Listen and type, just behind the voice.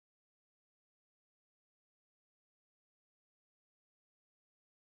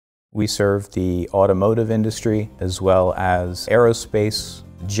We serve the automotive industry as well as aerospace,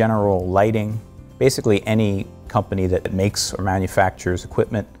 general lighting, basically any company that makes or manufactures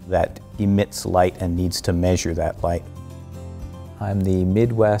equipment that emits light and needs to measure that light. I'm the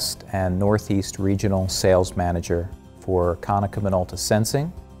Midwest and Northeast Regional Sales Manager for Konica Minolta Sensing,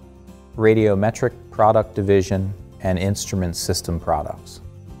 Radiometric Product Division, and Instrument System Products.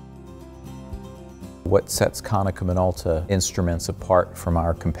 What sets Konica Minolta Instruments apart from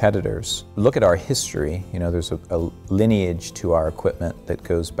our competitors? Look at our history. There's a lineage to our equipment that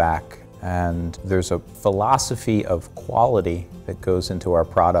goes back, and there's a philosophy of quality that goes into our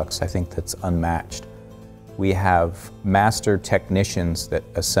products, I think, that's unmatched. We have master technicians that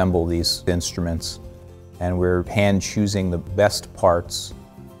assemble these instruments, and we're hand choosing the best parts,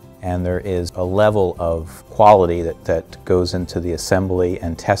 and there is a level of quality that goes into the assembly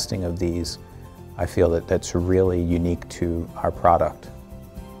and testing of these. I feel that that's really unique to our product.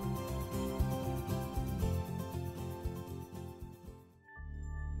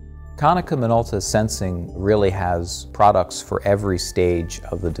 Konica Minolta Sensing really has products for every stage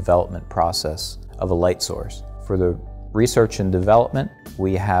of the development process of a light source. For the research and development,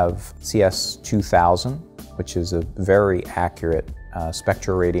 we have CS2000, which is a very accurate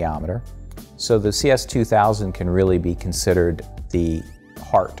spectroradiometer. So the CS2000 can really be considered the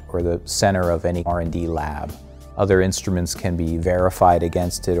heart or the center of any R&D lab. Other instruments can be verified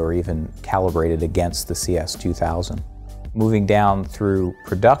against it or even calibrated against the CS2000. Moving down through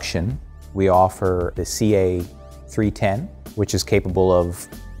production, we offer the CA310, which is capable of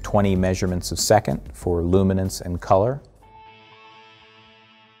 20 measurements a second for luminance and color.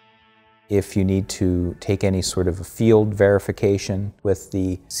 If you need to take any sort of a field verification with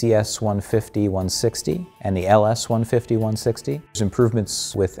the CS150-160 and the LS150-160, there's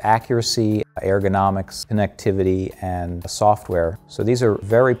improvements with accuracy, ergonomics, connectivity, and software. So these are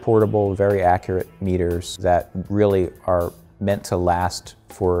very portable, very accurate meters that really are meant to last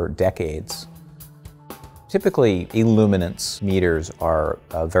for decades. Typically, Illuminance meters are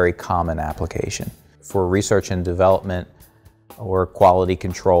a very common application. For research and development or quality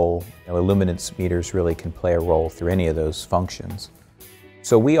control, Illuminance meters really can play a role through any of those functions.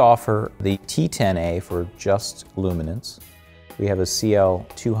 So we offer the T10A for just luminance. We have a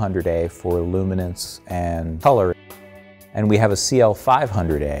CL200A for luminance and color. And we have a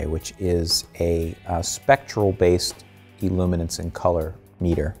CL500A, which is a spectral-based illuminance and color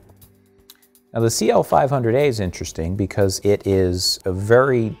meter. Now the CL500A is interesting because it is a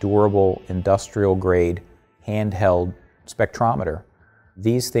very durable industrial-grade handheld spectrometer.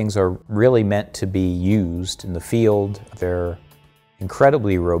 These things are really meant to be used in the field. They're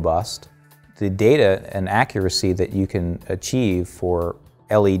incredibly robust. The data and accuracy that you can achieve for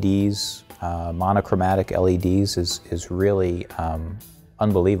LEDs, monochromatic LEDs, is really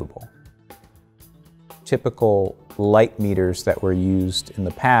unbelievable. Typical light meters that were used in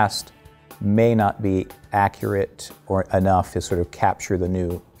the past may not be accurate or enough to sort of capture the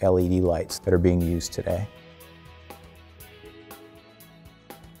new LED lights that are being used today.